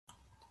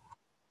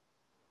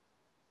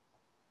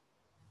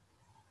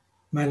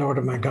My Lord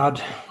and my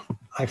God,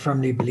 I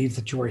firmly believe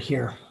that you are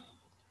here,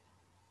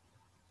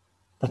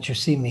 that you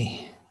see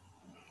me,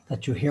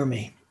 that you hear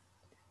me.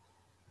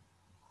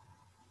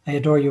 I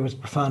adore you with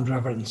profound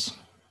reverence.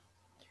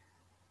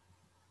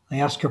 I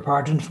ask your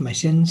pardon for my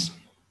sins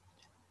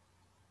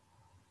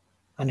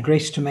and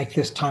grace to make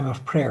this time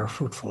of prayer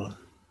fruitful.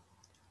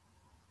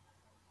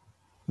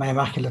 My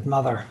Immaculate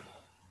Mother,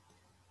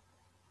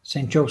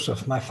 Saint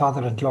Joseph, my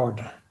Father and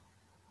Lord,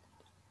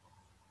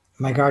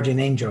 my guardian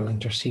angel,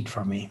 intercede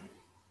for me.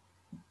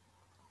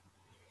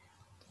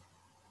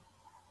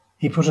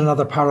 He put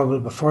another parable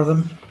before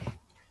them.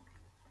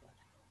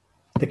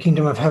 The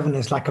kingdom of heaven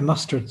is like a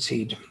mustard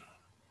seed,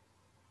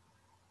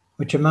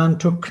 which a man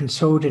took and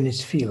sowed in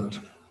his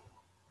field.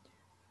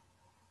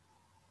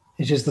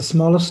 It is the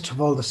smallest of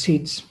all the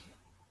seeds,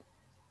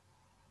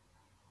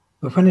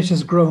 but when it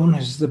has grown,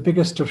 it is the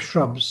biggest of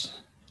shrubs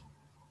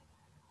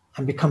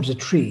and becomes a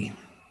tree,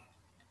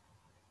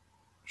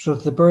 so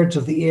that the birds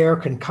of the air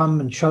can come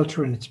and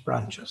shelter in its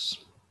branches.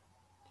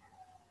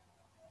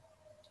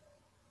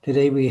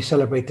 Today we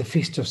celebrate the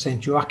feast of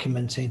Saint Joachim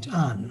and Saint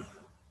Anne.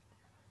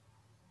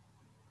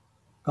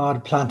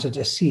 God planted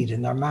a seed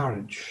in their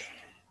marriage,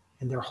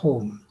 in their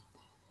home,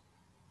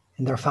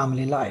 in their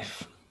family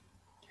life.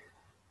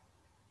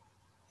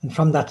 And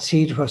from that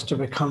seed was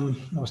to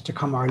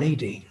come Our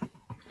Lady.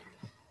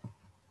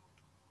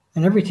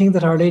 And everything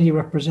that Our Lady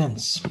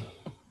represents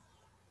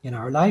in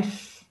our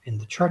life, in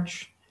the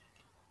church,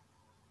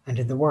 and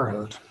in the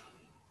world.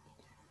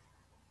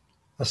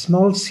 A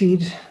small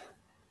seed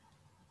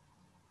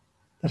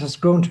that has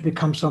grown to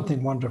become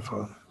something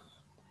wonderful,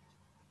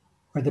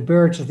 where the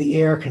birds of the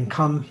air can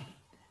come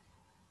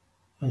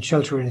and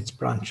shelter in its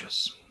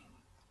branches.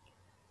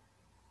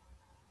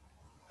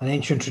 An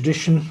ancient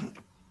tradition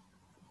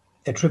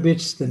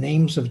attributes the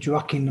names of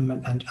Joachim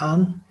and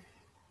Anne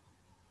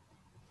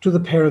to the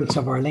parents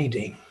of Our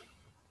Lady.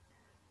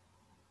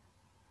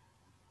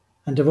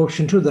 And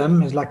devotion to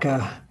them is like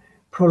a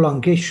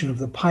prolongation of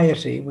the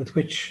piety with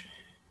which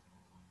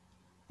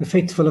the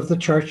faithful of the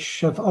Church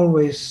have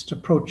always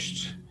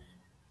approached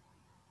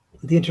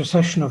the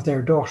intercession of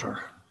their daughter,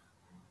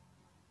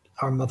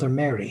 our Mother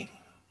Mary.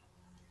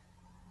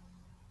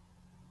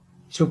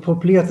 So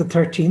Pope Leo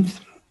XIII,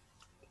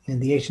 in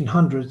the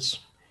 1800s,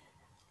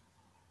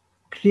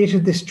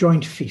 created this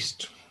joint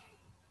feast,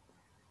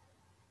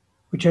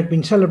 which had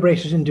been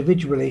celebrated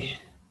individually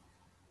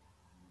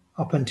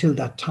up until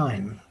that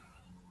time.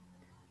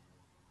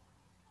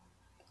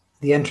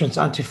 The entrance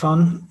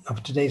antiphon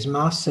of today's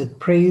Mass said,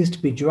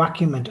 "Praised be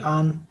Joachim and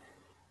Anne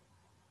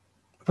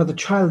for the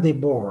child they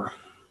bore.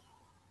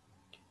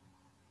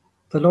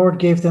 The Lord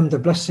gave them the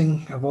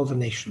blessing of all the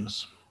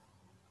nations."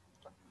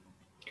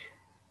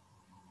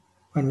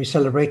 When we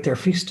celebrate their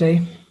feast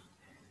day,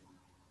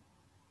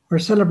 we're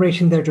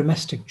celebrating their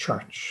domestic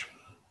church,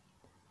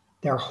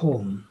 their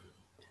home,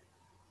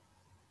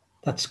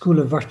 that school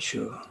of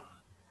virtue,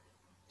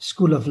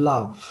 school of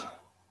love,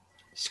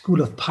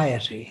 school of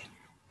piety,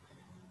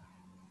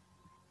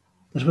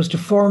 that was to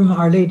form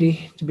Our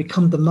Lady to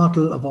become the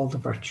model of all the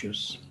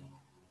virtues.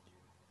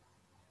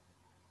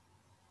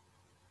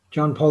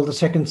 John Paul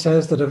II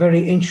says that a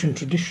very ancient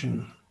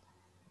tradition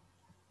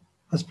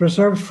has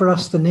preserved for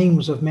us the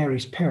names of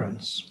Mary's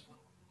parents,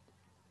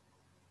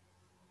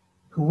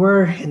 who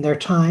were, in their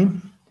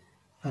time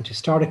and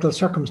historical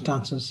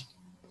circumstances,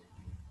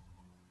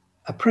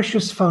 a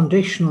precious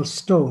foundational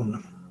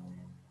stone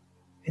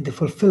in the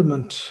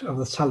fulfillment of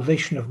the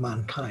salvation of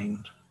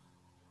mankind.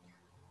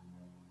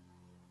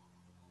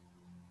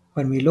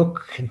 When we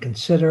look and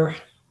consider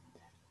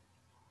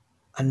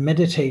and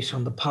meditate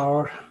on the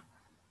power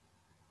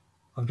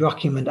of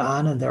Joachim and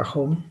Anne and their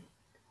home,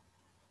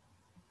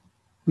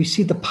 we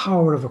see the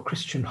power of a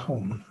Christian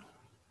home.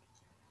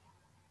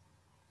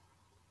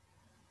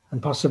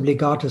 And possibly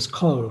God has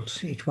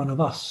called each one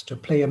of us to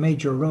play a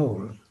major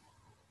role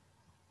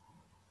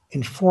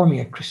in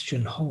forming a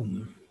Christian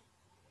home,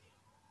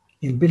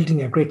 in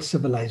building a great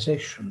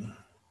civilization,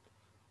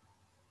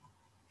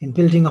 in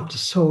building up the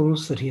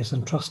souls that He has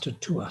entrusted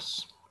to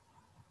us,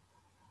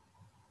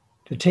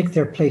 to take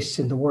their place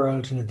in the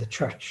world and in the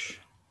church,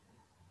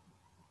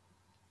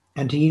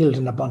 and to yield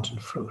an abundant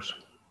fruit.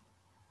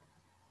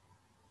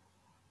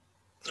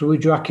 Through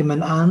Joachim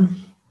and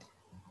Anne,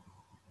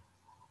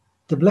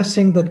 the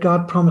blessing that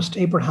God promised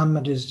Abraham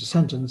and his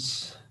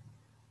descendants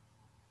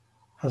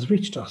has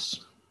reached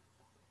us,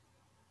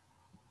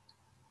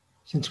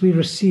 since we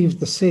received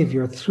the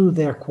Saviour through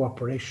their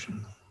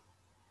cooperation.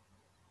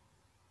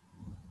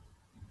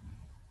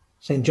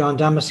 St. John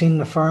Damascene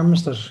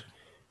affirms that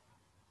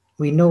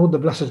we know the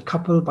blessed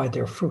couple by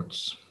their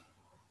fruits.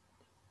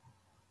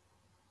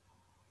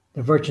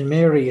 The Virgin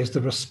Mary is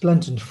the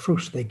resplendent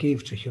fruit they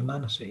gave to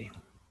humanity.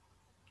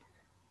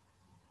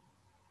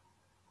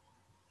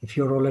 If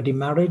you're already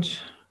married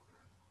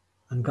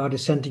and God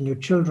is sending you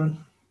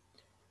children,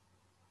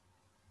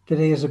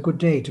 today is a good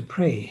day to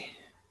pray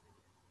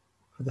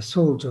for the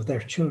souls of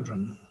their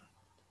children,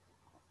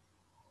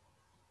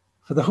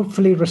 for the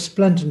hopefully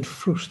resplendent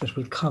fruit that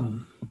will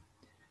come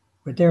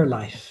with their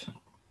life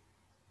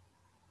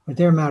with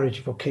their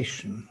marriage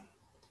vocation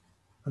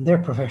and their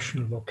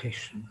professional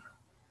vocation,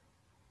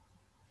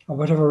 or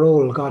whatever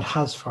role God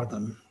has for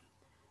them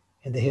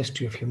in the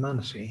history of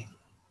humanity.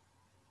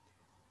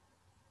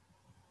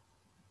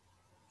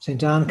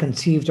 St. Anne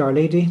conceived Our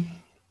Lady,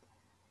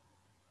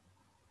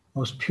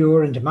 most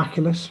pure and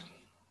immaculate,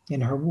 in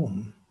her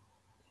womb.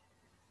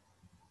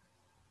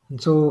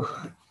 And so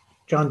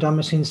John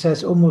Damascene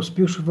says, O most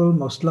beautiful,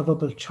 most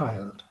lovable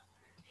child,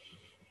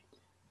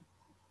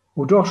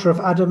 O daughter of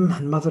Adam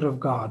and mother of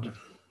God,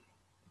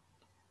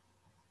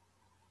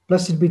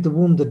 blessed be the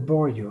womb that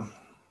bore you,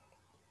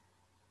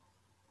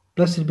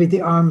 blessed be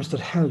the arms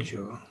that held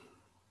you,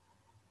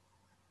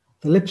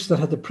 the lips that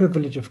had the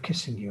privilege of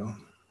kissing you.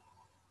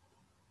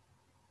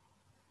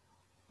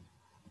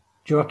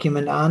 Joachim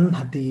and Anne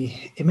had the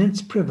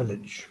immense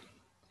privilege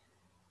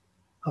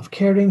of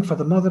caring for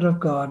the Mother of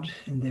God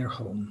in their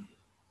home.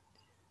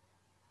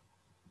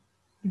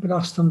 We would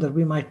ask them that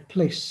we might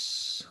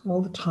place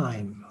all the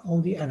time, all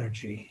the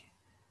energy,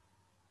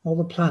 all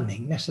the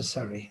planning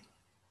necessary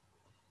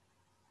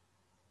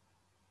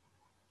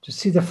to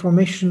see the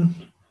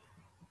formation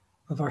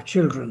of our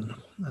children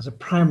as a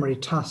primary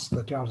task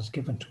that God has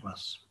given to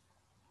us.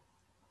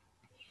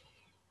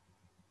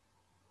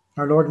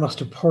 Our Lord must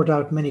have poured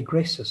out many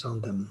graces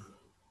on them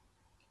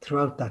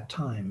throughout that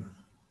time.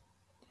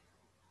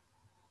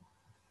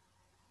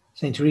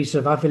 Saint Teresa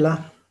of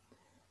Avila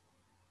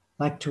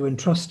liked to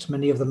entrust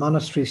many of the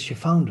monasteries she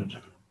founded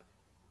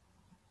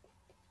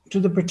to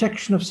the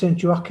protection of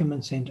Saint Joachim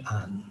and Saint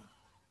Anne.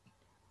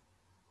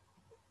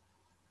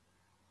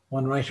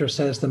 One writer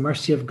says, the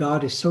mercy of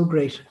God is so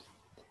great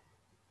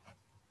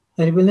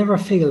that he will never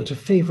fail to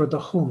favor the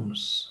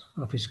homes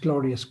of his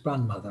glorious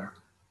grandmother.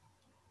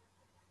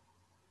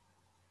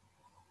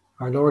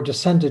 Our Lord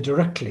descended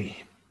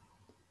directly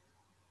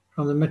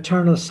from the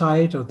maternal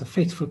side of the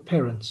faithful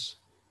parents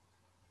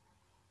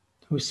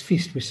whose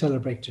feast we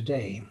celebrate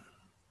today.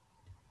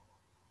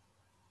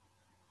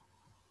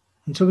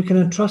 And so we can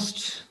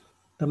entrust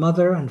the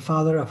mother and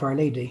father of Our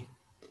Lady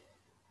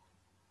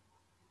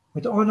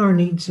with all our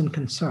needs and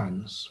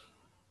concerns,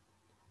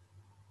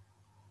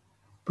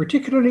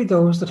 particularly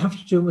those that have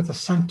to do with the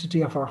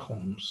sanctity of our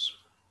homes.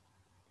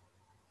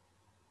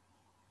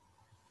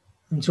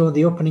 And so in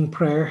the opening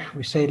prayer,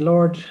 we say,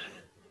 Lord,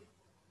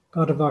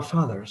 God of our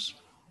fathers,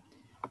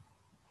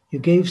 you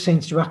gave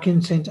Saints Joachim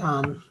and Saint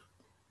Anne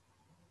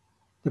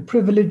the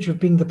privilege of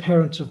being the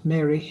parents of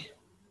Mary,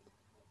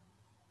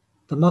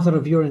 the mother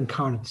of your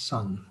incarnate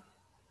Son.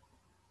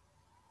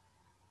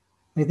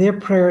 May their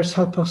prayers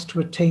help us to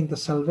attain the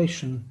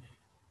salvation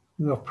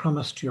you have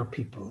promised to your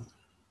people.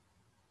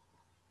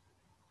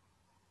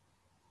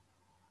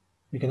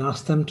 We can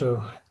ask them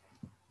to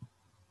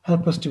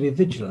help us to be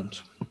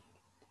vigilant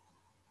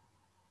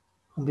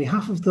on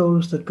behalf of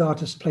those that God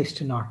has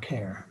placed in our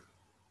care.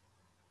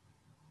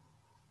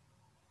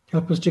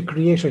 Help us to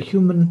create a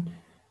human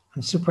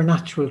and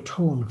supernatural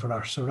tone for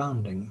our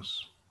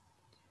surroundings,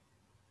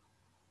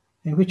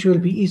 in which it will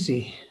be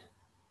easy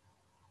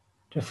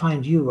to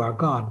find you, our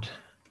God,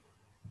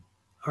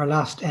 our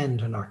last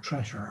end and our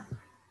treasure.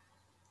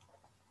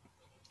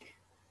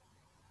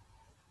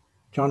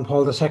 John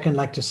Paul II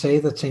liked to say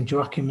that St.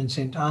 Joachim and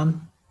St.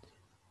 Anne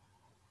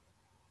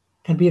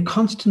can be a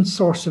constant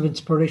source of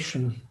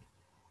inspiration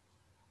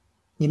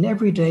in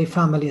everyday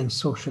family and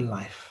social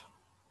life.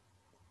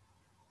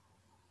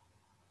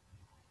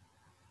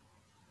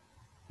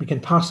 We can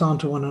pass on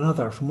to one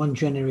another from one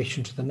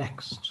generation to the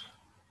next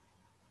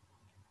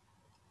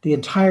the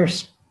entire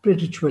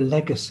spiritual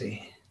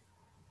legacy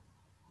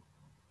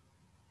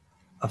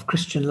of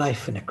Christian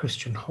life in a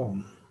Christian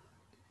home,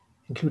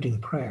 including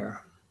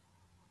prayer.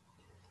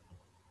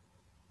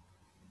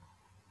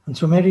 And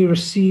so Mary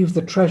received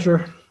the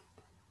treasure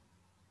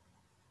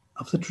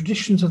of the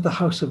traditions of the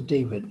house of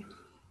David,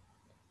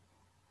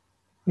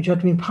 which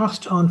had been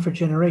passed on for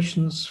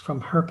generations from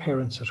her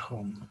parents at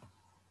home.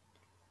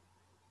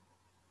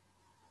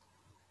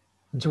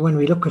 And so when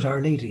we look at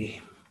Our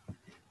Lady,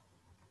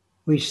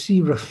 we see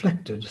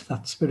reflected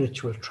that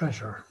spiritual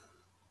treasure.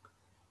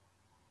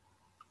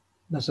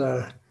 There's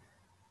an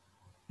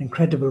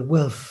incredible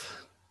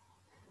wealth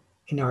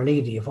in Our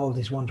Lady of all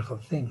these wonderful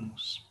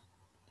things.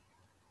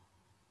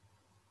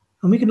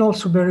 And we can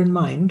also bear in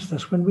mind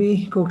that when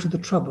we go to the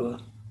trouble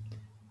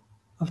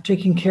of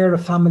taking care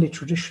of family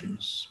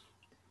traditions,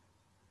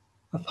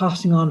 of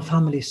passing on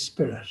family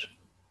spirit,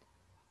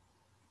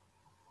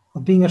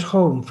 of being at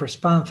home for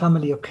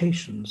family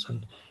occasions,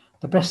 and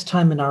the best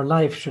time in our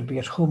life should be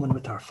at home and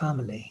with our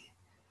family,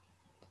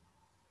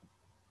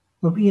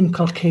 where we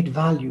inculcate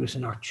values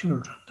in our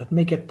children that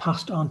may get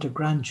passed on to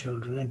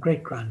grandchildren and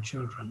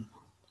great-grandchildren.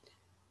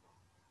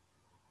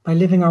 By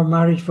living our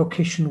marriage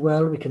vocation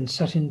well, we can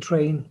set in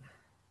train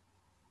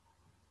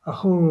a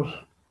whole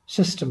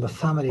system of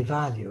family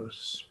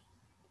values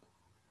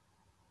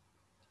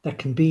that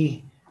can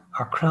be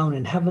our crown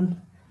in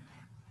heaven,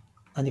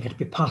 and they can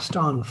be passed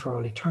on for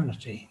all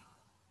eternity.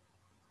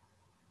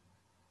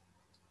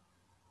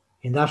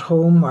 In that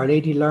home, Our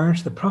Lady learned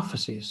the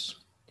prophecies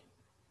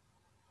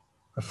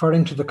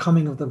referring to the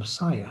coming of the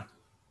Messiah,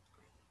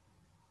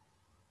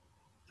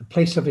 the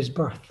place of his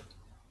birth.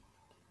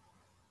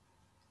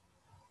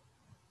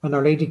 When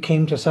Our Lady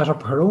came to set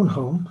up her own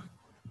home,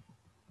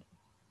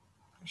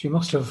 she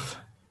must have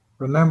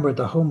remembered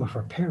the home of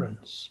her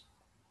parents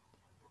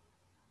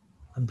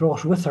and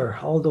brought with her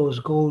all those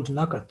gold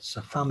nuggets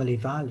of family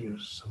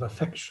values, of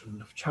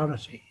affection, of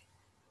charity,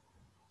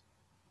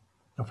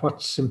 of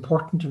what's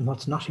important and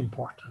what's not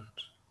important.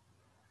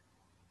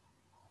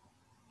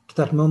 To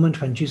that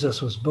moment when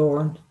Jesus was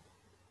born,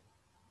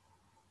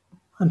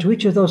 and to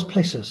each of those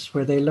places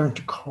where they learned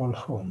to call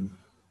home.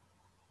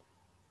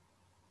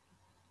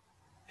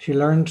 She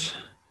learned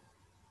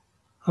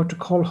how to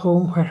call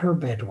home where her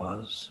bed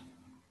was.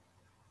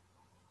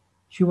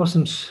 She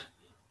wasn't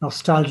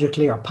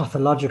nostalgically or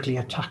pathologically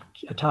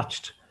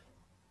attached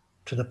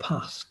to the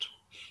past.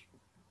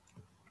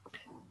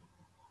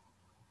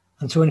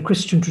 And so in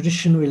Christian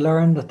tradition, we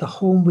learn that the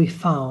home we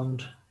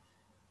found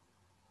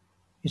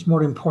is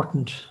more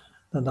important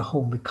than the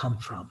home we come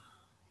from.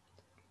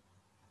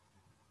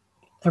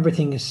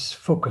 Everything is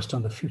focused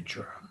on the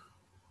future.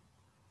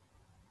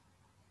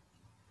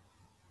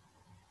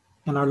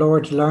 And our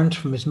Lord learned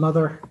from his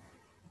mother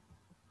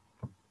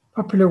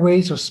popular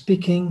ways of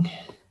speaking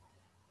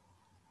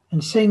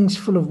and sayings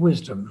full of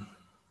wisdom,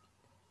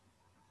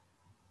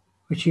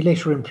 which he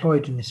later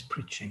employed in his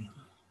preaching.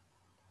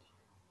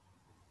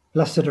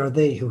 Blessed are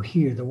they who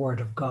hear the word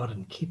of God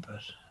and keep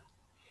it.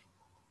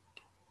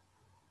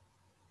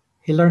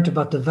 He learned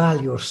about the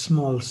value of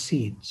small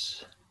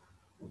seeds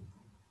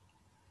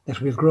that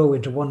will grow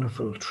into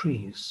wonderful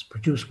trees,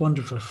 produce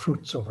wonderful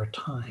fruits over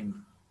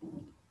time.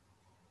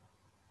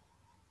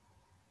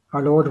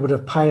 Our Lord would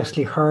have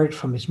piously heard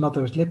from his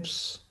mother's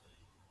lips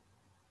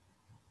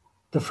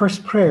the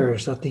first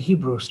prayers that the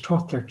Hebrews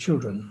taught their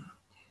children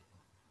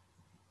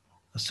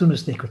as soon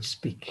as they could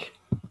speak.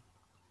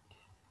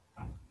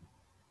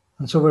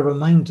 And so we're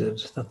reminded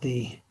that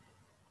the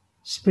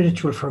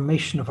spiritual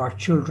formation of our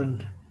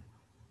children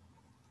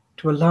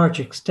to a large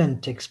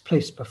extent takes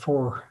place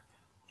before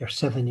they're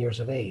 7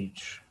 years of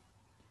age.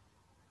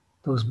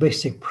 Those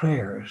basic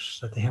prayers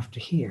that they have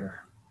to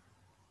hear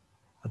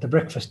at the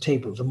breakfast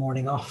table, the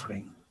morning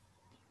offering,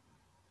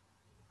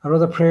 or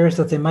other prayers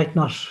that they might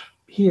not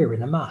hear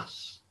in a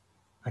Mass,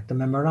 like the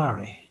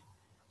Memorare,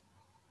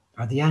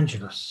 or the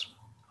Angelus,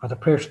 or the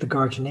prayer to the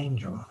guardian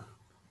angel,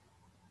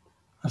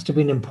 has to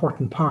be an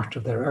important part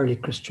of their early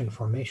Christian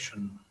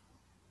formation.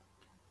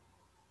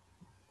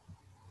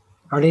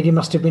 Our Lady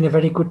must have been a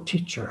very good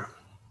teacher.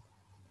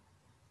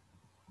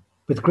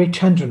 With great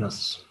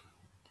tenderness,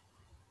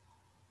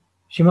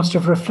 she must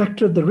have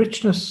reflected the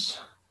richness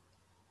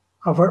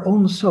of her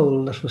own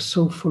soul that was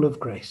so full of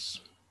grace.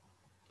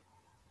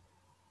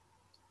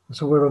 And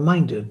so we're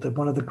reminded that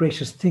one of the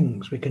greatest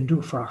things we can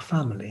do for our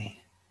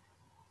family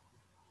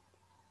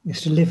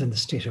is to live in the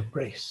state of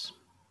grace,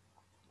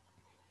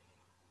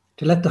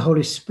 to let the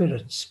Holy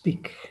Spirit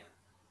speak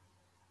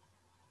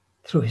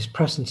through his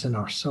presence in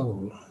our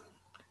soul,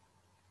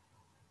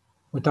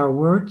 with our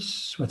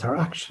words, with our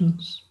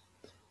actions,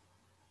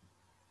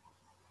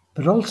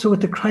 but also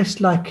with the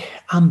Christ-like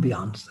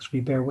ambience that we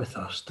bear with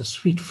us, the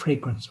sweet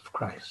fragrance of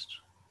Christ.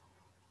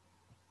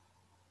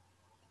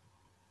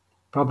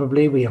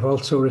 Probably we have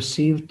also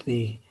received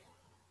the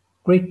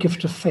great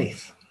gift of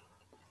faith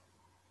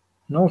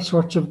and all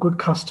sorts of good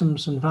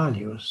customs and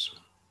values,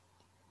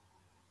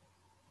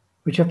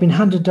 which have been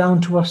handed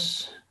down to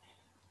us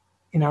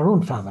in our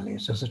own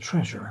families as a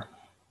treasure.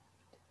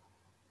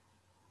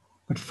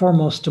 But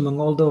foremost among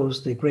all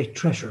those, the great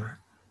treasure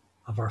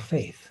of our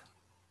faith.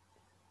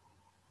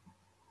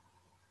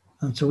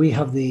 And so we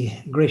have the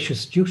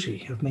gracious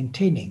duty of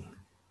maintaining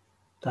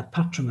that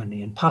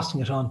patrimony and passing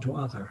it on to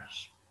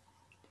others.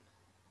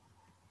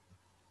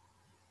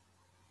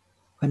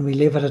 When we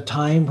live at a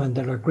time when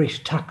there are great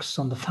attacks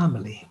on the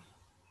family,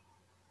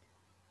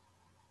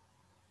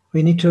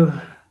 we need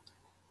to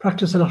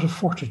practice a lot of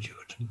fortitude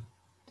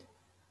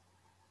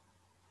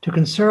to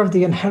conserve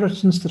the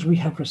inheritance that we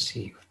have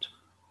received.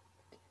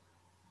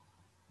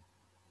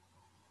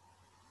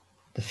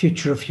 The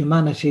future of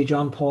humanity,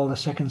 John Paul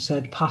II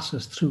said,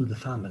 passes through the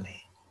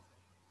family.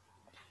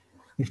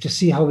 We have to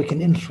see how we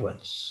can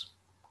influence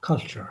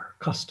culture,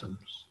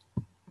 customs,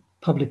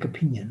 public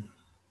opinion,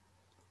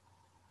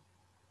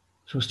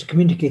 so as to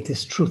communicate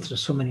this truth to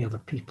so many other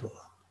people.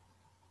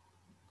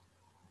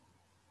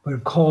 We're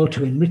called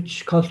to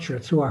enrich culture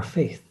through our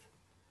faith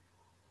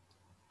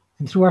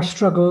and through our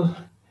struggle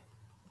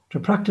to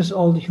practice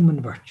all the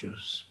human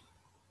virtues.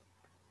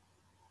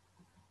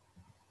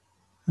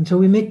 And so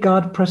we make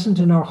God present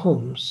in our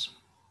homes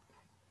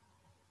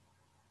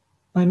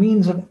by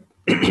means of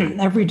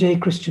everyday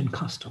Christian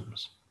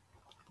customs,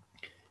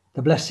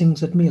 the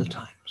blessings at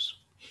mealtimes,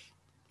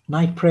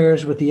 night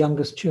prayers with the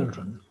youngest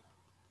children,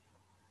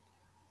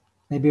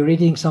 maybe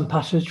reading some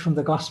passage from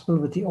the Gospel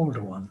with the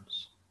older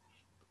ones,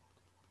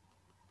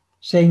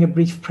 saying a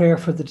brief prayer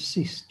for the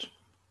deceased,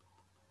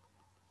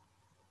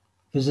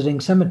 visiting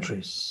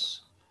cemeteries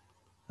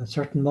at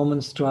certain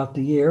moments throughout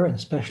the year, and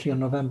especially on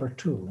November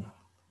 2,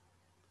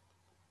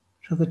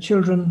 so the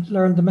children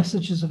learn the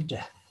messages of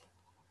death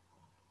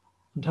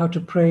and how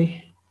to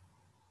pray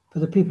for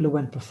the people who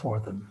went before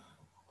them,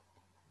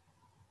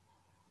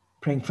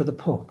 praying for the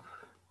Pope,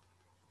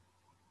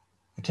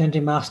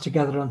 attending Mass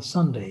together on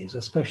Sundays,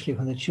 especially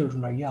when the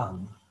children are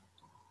young,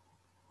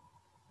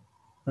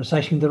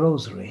 reciting the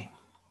Rosary,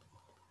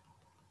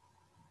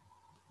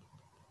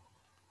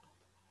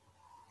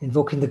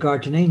 invoking the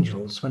guardian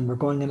angels when we're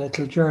going on a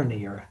little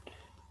journey or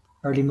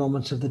early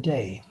moments of the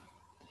day.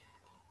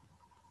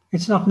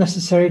 It's not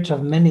necessary to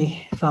have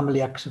many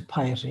family acts of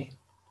piety,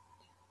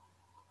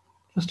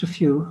 just a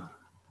few,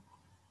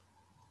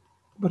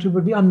 but it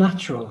would be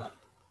unnatural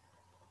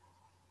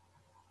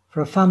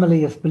for a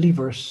family of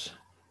believers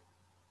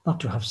not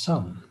to have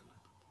some,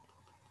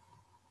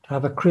 to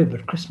have a crib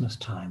at Christmas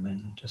time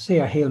and to say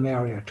a Hail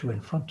Mary or two in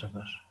front of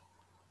it.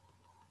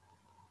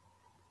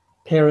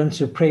 Parents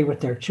who pray with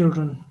their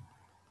children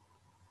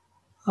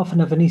often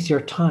have an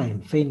easier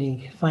time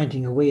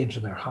finding a way into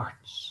their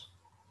hearts.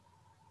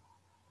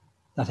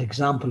 That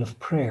example of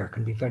prayer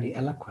can be very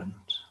eloquent.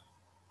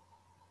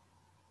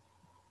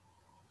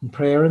 And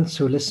parents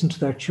who listen to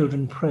their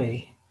children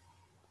pray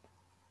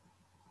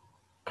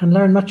can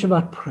learn much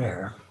about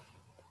prayer,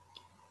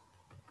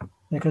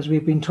 because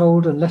we've been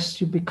told,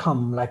 unless you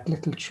become like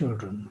little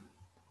children,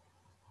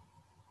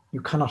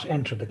 you cannot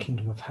enter the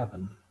kingdom of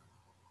heaven.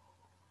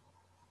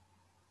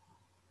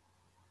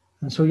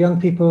 And so young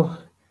people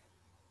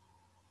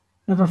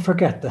never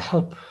forget the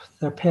help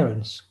their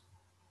parents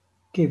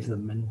gave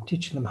them in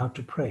teaching them how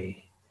to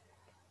pray,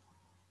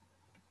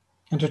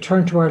 and to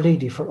turn to Our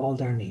Lady for all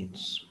their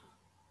needs.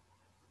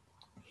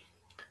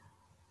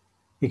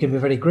 We can be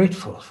very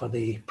grateful for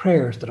the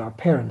prayers that our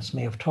parents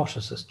may have taught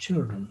us as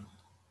children,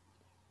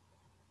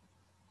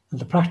 and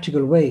the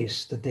practical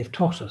ways that they've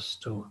taught us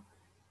to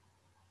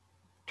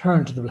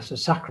turn to the Blessed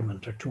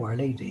Sacrament or to Our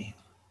Lady.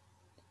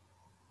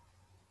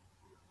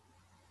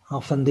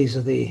 Often this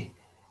is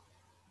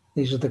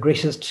the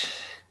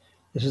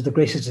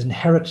greatest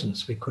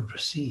inheritance we could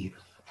receive,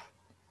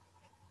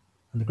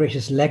 and the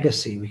greatest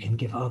legacy we can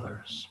give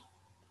others.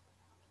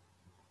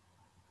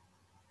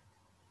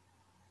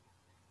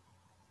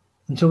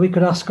 And so we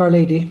could ask Our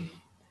Lady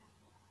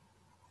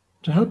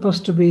to help us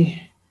to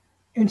be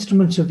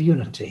instruments of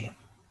unity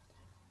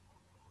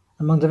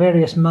among the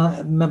various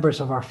members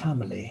of our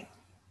family,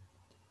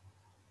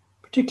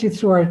 particularly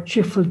through our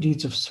cheerful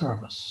deeds of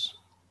service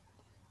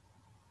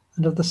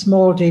and of the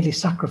small daily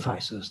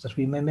sacrifices that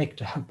we may make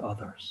to help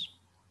others.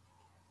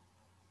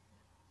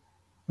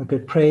 We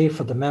could pray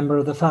for the member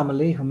of the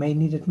family who may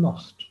need it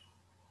most,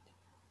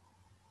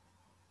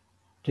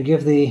 to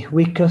give the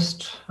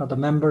weakest or the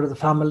member of the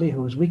family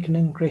who is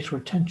weakening greater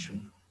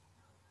attention,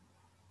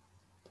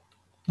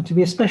 and to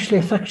be especially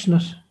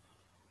affectionate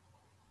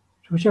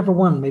to whichever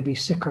one may be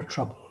sick or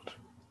troubled.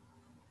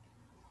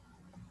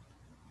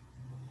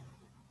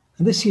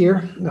 And this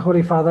year, the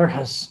Holy Father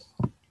has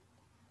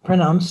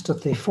pronounced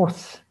that the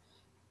fourth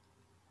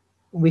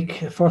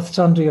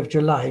Sunday of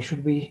July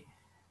should be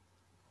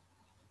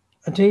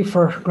a day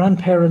for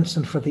grandparents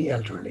and for the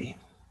elderly.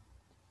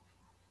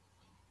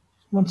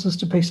 He wants us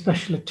to pay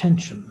special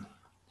attention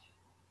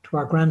to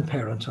our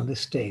grandparents on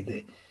this day,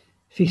 the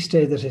feast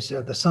day that is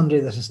the Sunday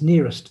that is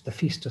nearest to the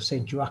feast of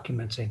St. Joachim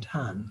and St.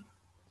 Anne.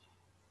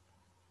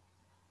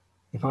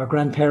 If our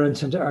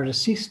grandparents are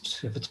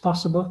deceased, if it's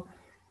possible,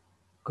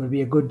 it could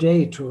be a good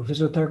day to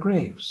visit their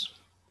graves.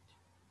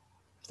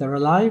 If they're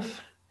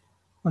alive,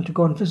 well, to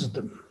go and visit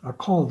them or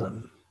call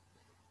them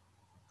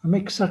or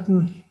make a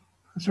certain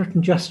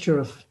gesture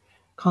of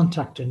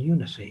contact and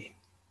unity.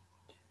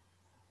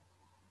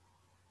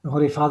 The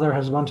Holy Father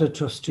has wanted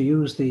us to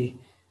use the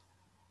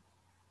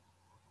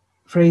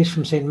phrase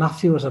from St.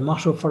 Matthew as a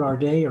motto for our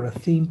day or a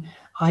theme: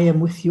 I am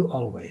with you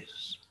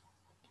always.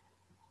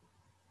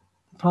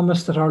 The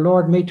promise that our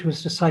Lord made to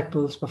his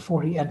disciples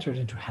before he entered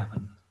into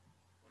heaven.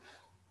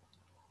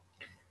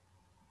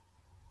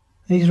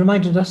 And he's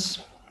reminded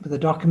us with a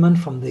document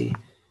from the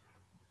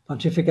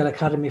Pontifical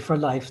Academy for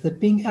Life that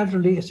being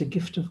elderly is a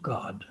gift of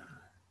God.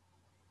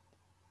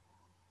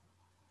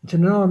 It's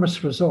an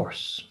enormous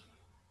resource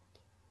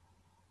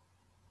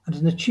and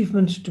an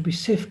achievement to be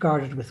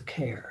safeguarded with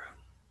care.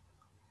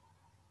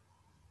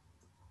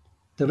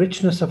 The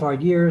richness of our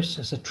years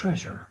is a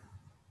treasure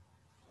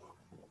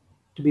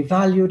to be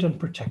valued and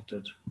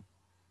protected.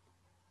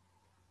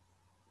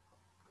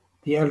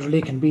 The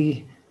elderly can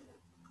be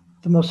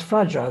the most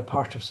fragile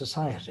part of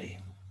society.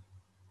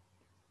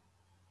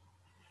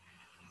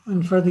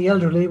 And for the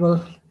elderly,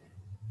 well,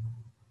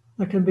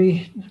 there can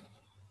be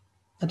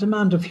a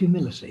demand of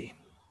humility.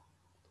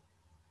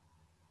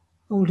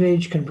 Old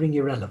age can bring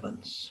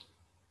irrelevance.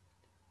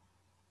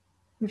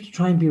 We have to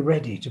try and be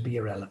ready to be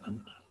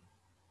irrelevant.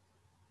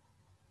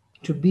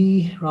 To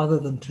be rather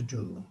than to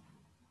do.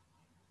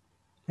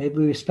 Maybe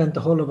we spent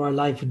the whole of our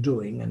life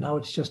doing, and now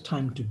it's just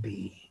time to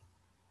be.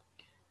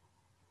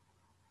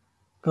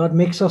 God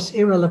makes us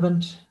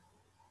irrelevant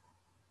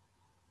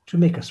to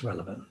make us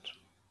relevant.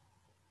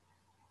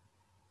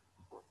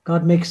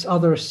 God makes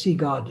others see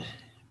God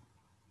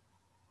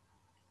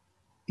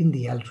in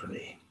the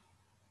elderly.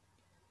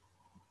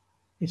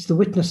 It's the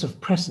witness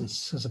of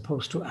presence as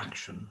opposed to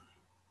action.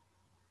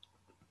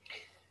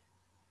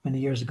 Many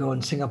years ago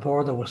in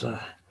Singapore, there was an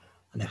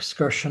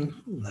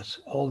excursion that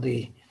all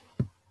the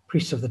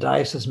priests of the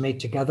diocese made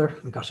together.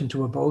 We got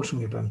into a boat and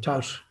we went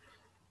out,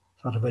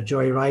 sort of a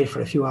joyride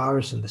for a few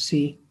hours in the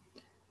sea.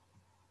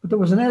 But there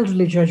was an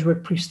elderly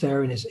Jesuit priest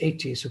there in his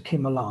 80s who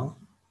came along.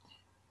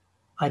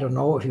 I don't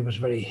know if he was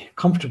very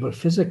comfortable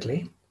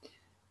physically.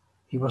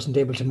 He wasn't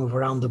able to move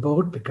around the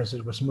boat because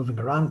it was moving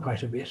around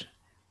quite a bit.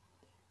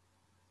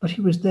 But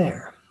he was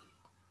there.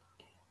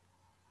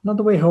 And on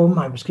the way home,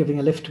 I was giving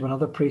a lift to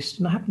another priest,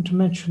 and I happened to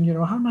mention,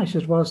 how nice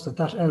it was that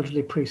that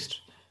elderly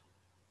priest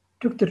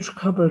took the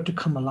trouble to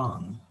come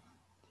along.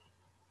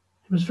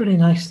 It was very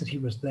nice that he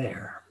was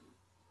there.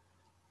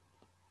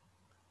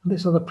 And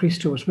this other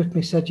priest who was with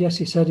me said, yes,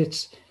 he said,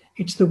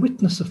 it's the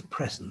witness of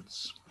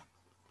presence.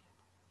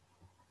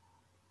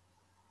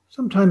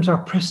 Sometimes our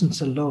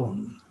presence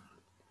alone,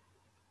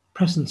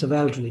 presence of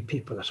elderly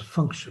people at a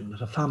function,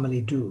 at a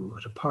family do,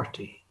 at a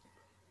party,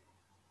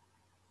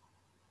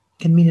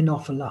 can mean an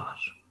awful lot.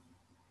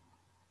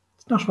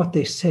 It's not what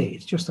they say,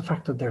 it's just the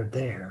fact that they're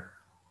there.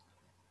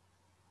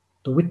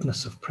 The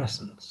witness of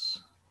presence.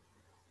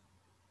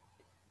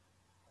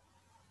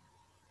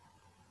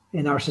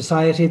 In our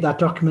society, that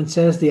document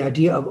says the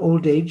idea of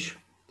old age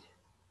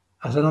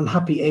as an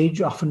unhappy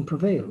age often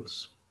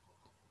prevails.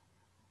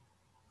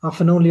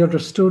 Often only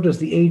understood as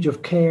the age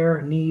of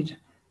care, need,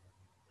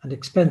 and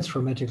expense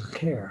for medical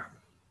care.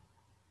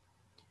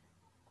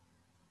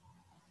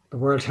 The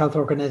World Health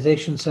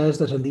Organization says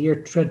that in the year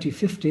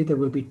 2050, there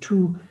will be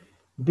 2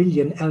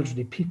 billion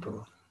elderly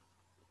people.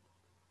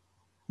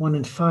 1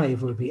 in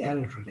 5 will be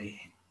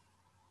elderly.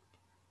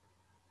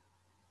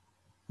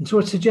 And so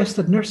it suggests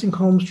that nursing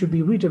homes should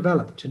be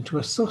redeveloped into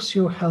a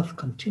socio-health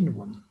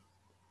continuum,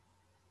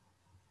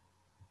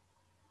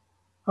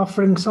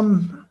 offering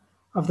some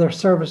of their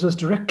services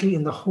directly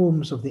in the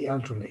homes of the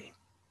elderly.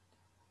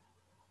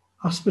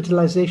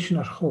 Hospitalization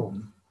at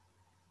home,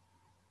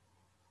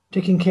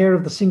 taking care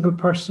of the single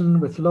person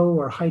with low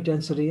or high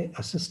density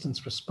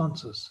assistance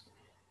responses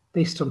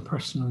based on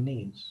personal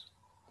needs,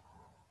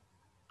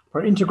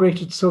 where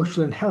integrated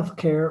social and health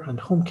care and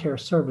home care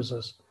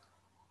services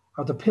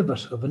are the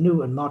pivot of a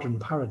new and modern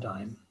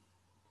paradigm.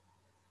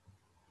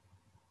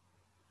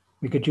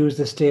 We could use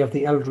this Day of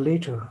the Elderly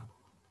to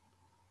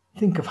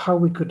think of how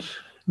we could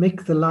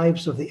make the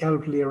lives of the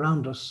elderly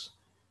around us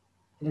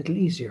a little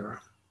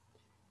easier,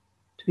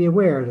 to be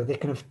aware that they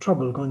can have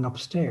trouble going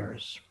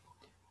upstairs,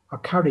 or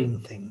carrying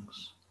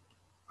things,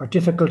 or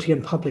difficulty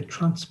in public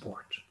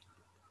transport.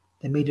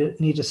 They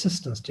need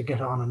assistance to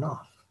get on and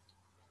off.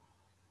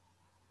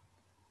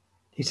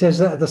 He says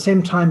that at the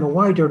same time, a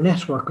wider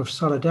network of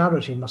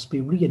solidarity must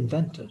be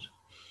reinvented,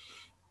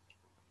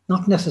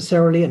 not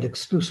necessarily and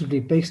exclusively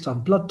based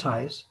on blood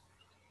ties,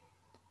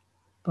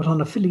 but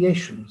on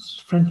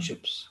affiliations,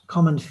 friendships,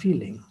 common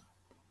feeling,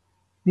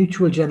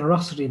 mutual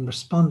generosity in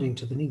responding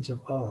to the needs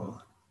of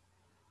all.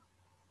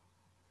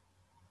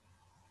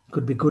 It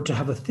could be good to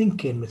have a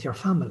think-in with your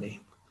family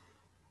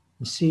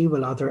and see,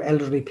 well, are there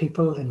elderly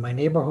people in my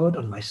neighborhood,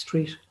 on my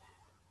street,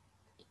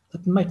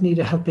 that might need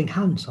a helping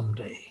hand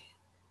someday?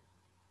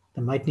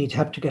 They might need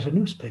help to get a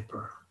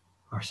newspaper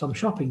or some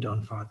shopping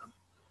done for them,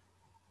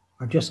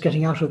 or just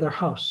getting out of their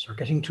house or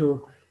getting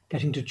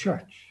to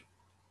church.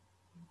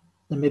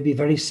 There may be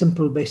very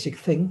simple, basic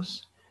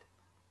things,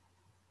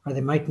 or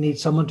they might need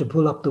someone to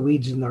pull up the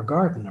weeds in their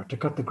garden or to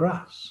cut the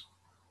grass.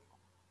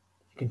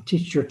 You can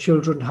teach your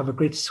children to have a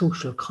great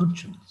social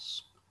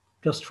conscience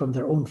just from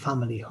their own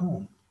family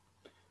home,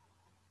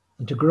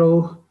 and to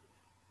grow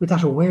with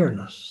that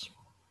awareness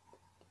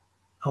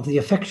of the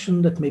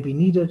affection that may be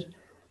needed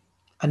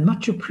and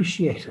much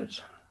appreciated.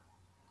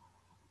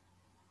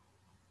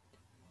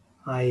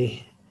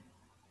 I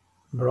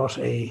brought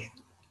a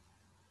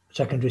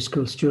secondary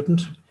school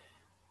student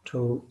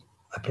to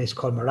a place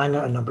called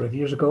Maranga a number of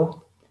years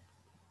ago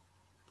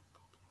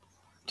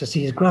to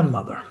see his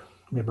grandmother.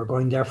 We were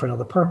going there for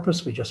another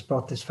purpose. We just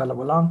brought this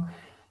fellow along.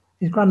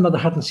 His grandmother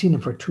hadn't seen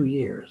him for 2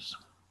 years.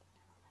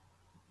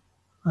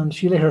 And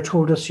she later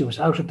told us she was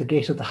out at the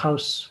gate of the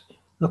house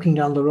looking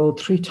down the road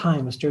 3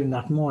 times during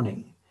that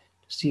morning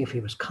to see if he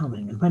was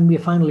coming. And when we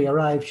finally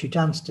arrived, she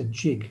danced a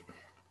jig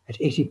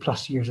at 80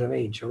 plus years of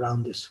age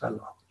around this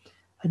fellow.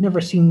 I'd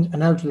never seen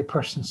an elderly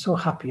person so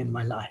happy in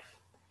my life.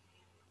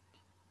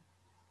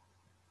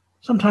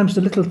 Sometimes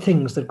the little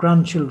things that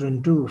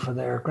grandchildren do for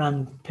their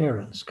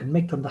grandparents can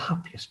make them the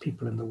happiest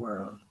people in the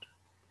world.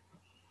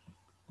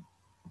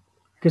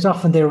 Because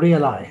often they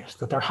realize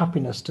that their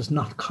happiness does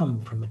not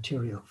come from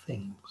material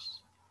things.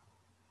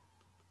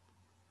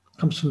 It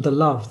comes from the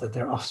love that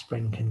their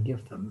offspring can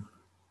give them.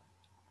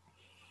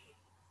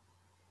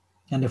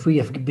 And if we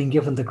have been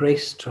given the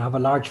grace to have a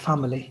large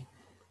family,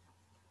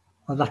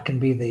 well, that can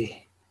be the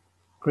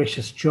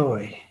gracious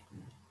joy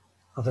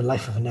of the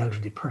life of an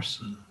elderly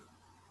person.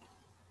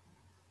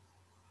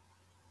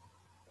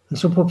 And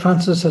so Pope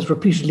Francis has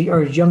repeatedly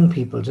urged young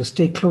people to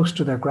stay close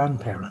to their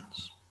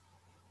grandparents.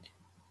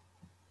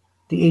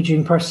 The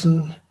aging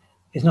person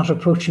is not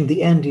approaching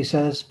the end, he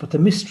says, but the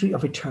mystery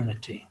of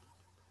eternity.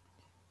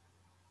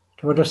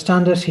 To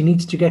understand it, he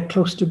needs to get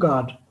close to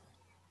God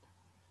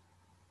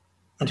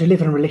and to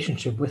live in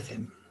relationship with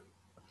him.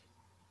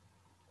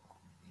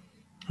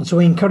 And so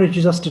he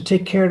encourages us to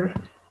take care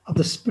of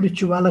the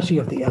spirituality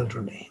of the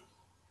elderly,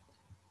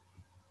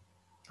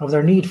 of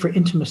their need for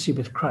intimacy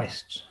with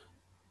Christ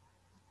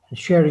and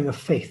sharing of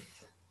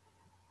faith,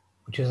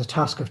 which is a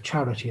task of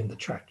charity in the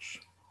church.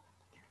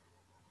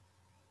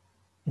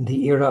 In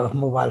the era of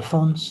mobile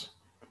phones,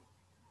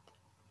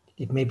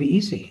 it may be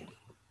easy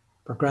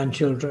for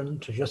grandchildren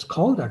to just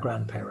call their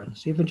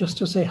grandparents, even just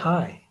to say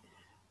hi,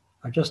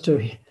 or just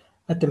to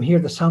let them hear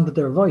the sound of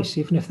their voice,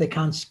 even if they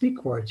can't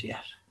speak words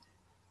yet.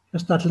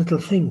 Just that little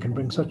thing can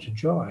bring such a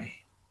joy.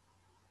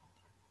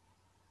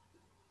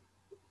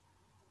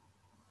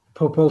 The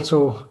Pope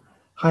also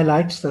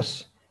highlights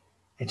that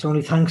it's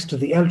only thanks to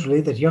the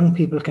elderly that young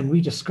people can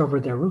rediscover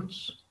their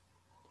roots.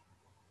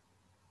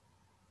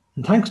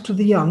 And thanks to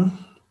the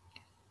young,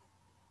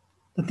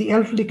 that the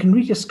elderly can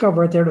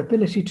rediscover their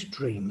ability to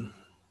dream.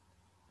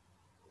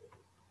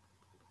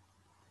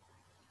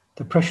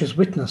 The precious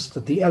witness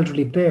that the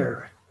elderly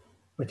bear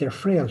with their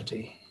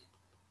frailty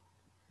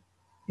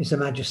is a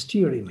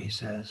magisterium, he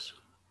says,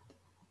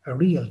 a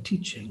real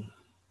teaching.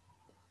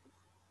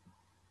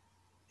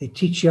 They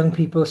teach young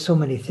people so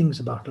many things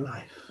about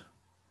life.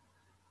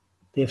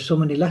 They have so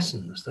many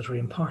lessons that are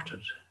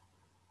imparted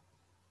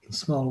in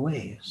small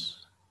ways.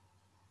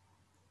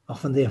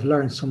 Often they have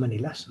learned so many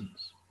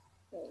lessons.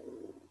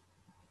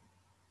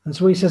 And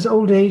so he says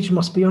old age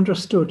must be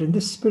understood in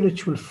this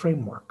spiritual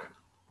framework.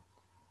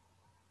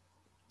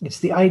 It's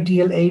the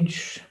ideal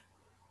age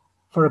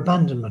for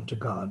abandonment to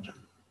God.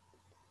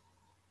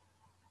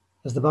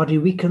 As the body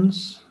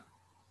weakens,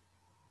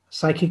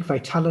 psychic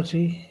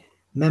vitality,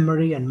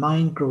 memory, and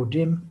mind grow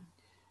dim,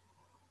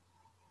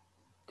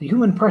 the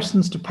human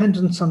person's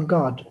dependence on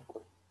God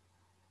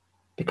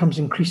becomes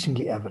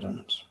increasingly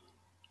evident.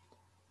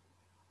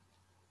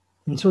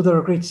 And so there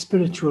are great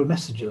spiritual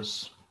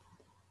messages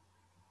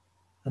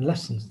and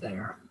lessons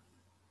there.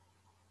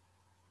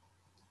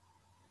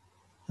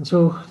 And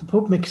so the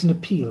Pope makes an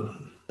appeal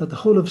that the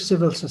whole of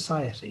civil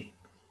society,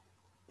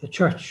 the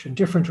church and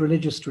different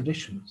religious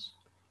traditions,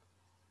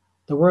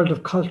 the world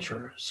of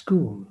culture,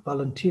 school,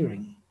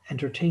 volunteering,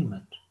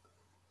 entertainment,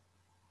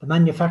 the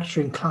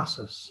manufacturing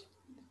classes,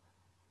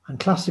 and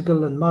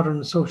classical and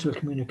modern social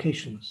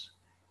communications,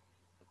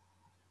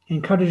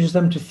 encourages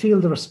them to feel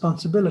the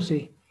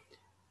responsibility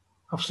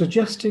of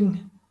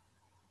suggesting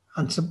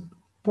and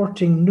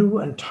supporting new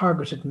and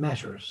targeted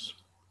measures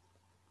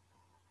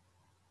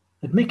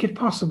that make it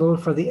possible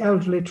for the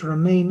elderly to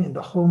remain in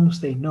the homes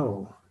they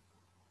know,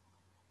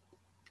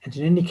 and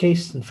in any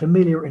case in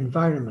familiar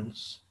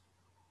environments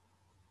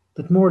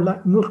that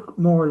look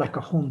more like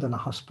a home than a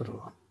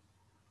hospital.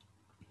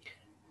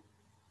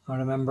 I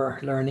remember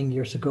learning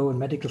years ago in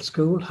medical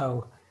school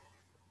how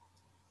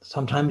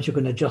sometimes you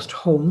can adjust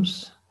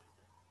homes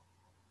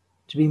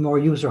to be more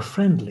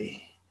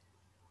user-friendly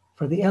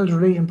for the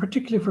elderly, and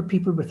particularly for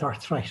people with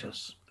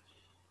arthritis.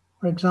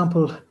 For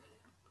example,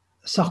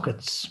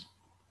 sockets,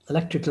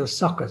 electrical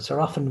sockets,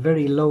 are often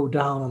very low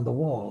down on the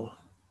wall.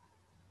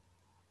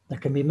 There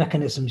can be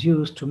mechanisms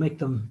used to make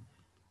them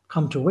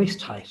come to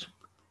waist height,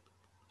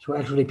 so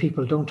elderly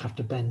people don't have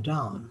to bend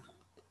down.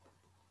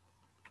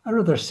 Or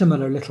other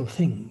similar little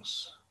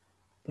things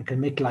that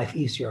can make life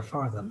easier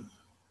for them.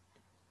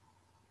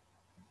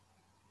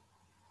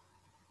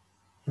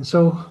 And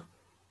so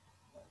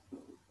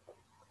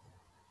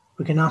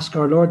we can ask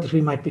our Lord that we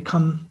might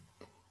become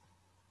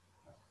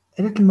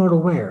a little more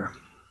aware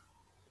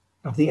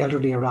of the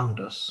elderly around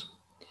us.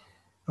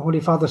 The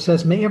Holy Father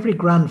says, may every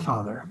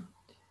grandfather,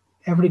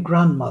 every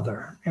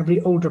grandmother,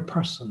 every older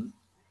person,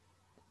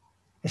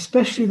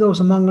 especially those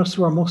among us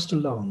who are most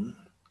alone,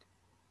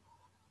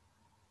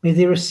 may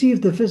they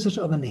receive the visit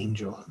of an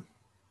angel.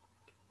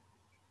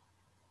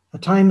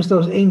 At times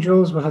those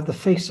angels will have the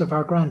face of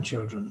our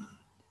grandchildren.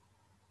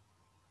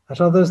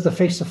 At others, the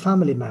face of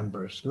family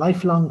members,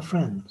 lifelong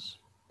friends,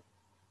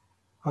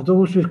 or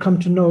those we've come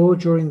to know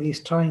during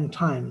these trying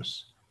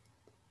times,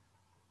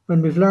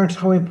 when we've learned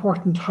how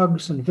important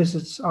hugs and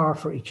visits are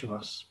for each of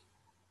us.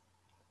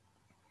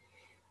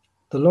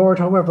 The Lord,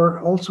 however,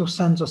 also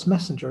sends us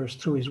messengers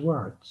through his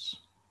words,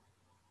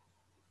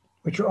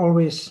 which are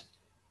always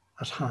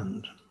at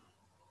hand.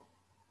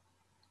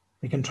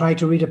 We can try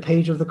to read a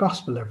page of the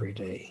Gospel every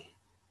day,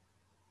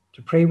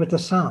 to pray with the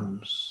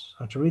Psalms,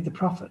 or to read the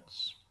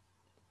prophets.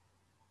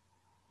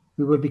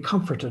 We will be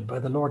comforted by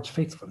the Lord's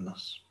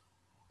faithfulness.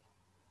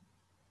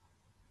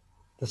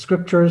 The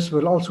Scriptures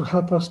will also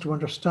help us to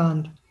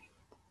understand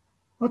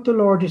what the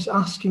Lord is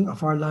asking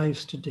of our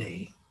lives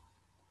today.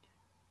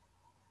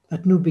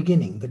 That new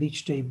beginning that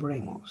each day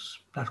brings,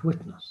 that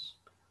witness,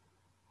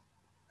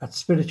 that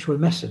spiritual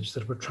message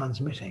that we're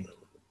transmitting.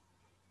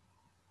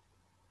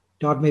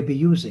 God may be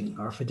using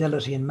our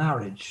fidelity in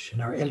marriage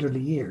in our elderly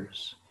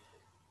years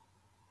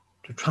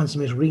to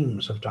transmit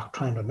reams of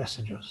doctrinal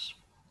messages.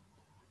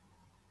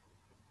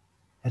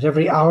 At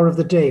every hour of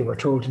the day, we're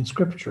told in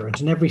Scripture,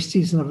 and in every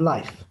season of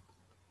life,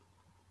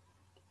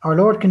 our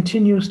Lord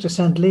continues to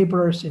send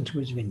laborers into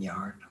his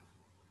vineyard.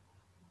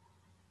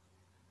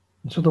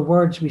 And so the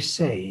words we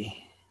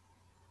say,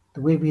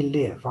 the way we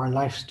live, our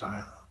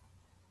lifestyle,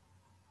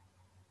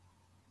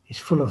 is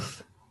full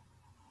of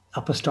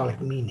apostolic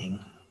meaning.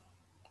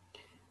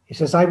 He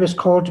says, I was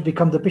called to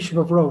become the Bishop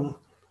of Rome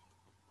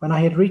when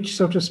I had reached,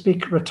 so to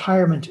speak,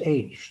 retirement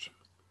age,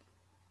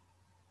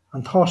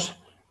 and thought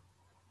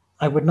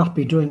I would not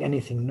be doing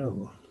anything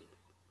new.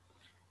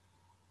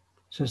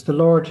 He says, the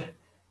Lord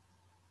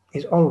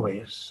is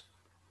always,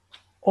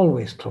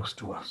 always close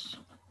to us,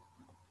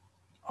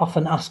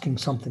 often asking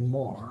something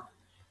more.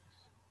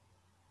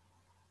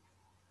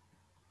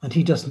 And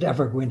he doesn't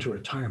ever go into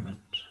retirement.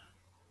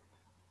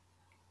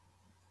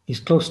 He's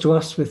close to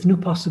us with new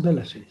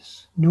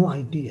possibilities, new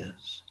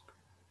ideas,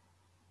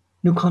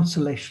 new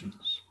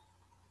consolations,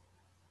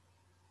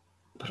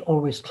 but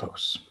always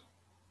close.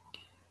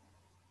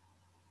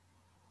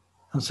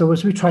 And so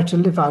as we try to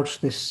live out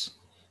this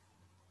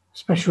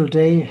special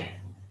day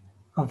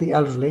of the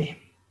elderly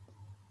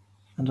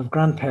and of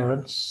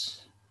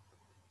grandparents,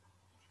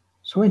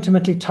 so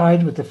intimately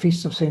tied with the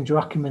feasts of St.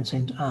 Joachim and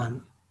St.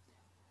 Anne,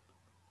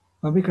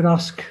 well, we could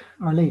ask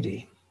Our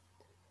Lady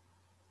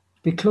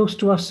to be close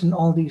to us in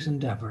all these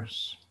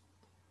endeavors,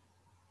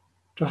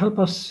 to help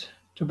us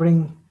to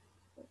bring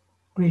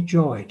great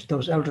joy to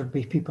those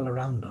elderly people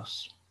around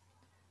us,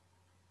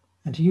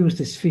 and to use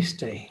this feast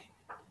day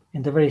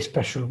in the very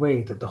special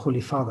way that the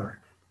Holy Father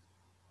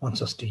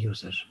wants us to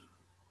use it.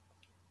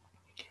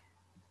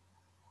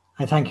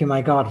 I thank you,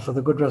 my God, for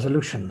the good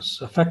resolutions,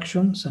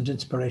 affections, and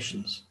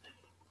inspirations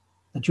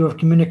that you have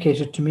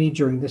communicated to me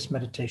during this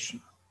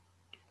meditation.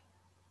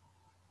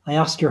 I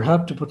ask your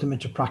help to put them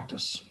into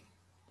practice.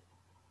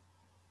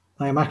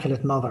 My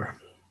Immaculate Mother,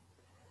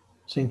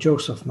 Saint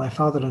Joseph, my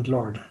Father and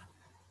Lord,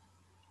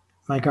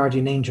 my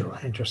guardian angel,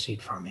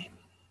 intercede for me.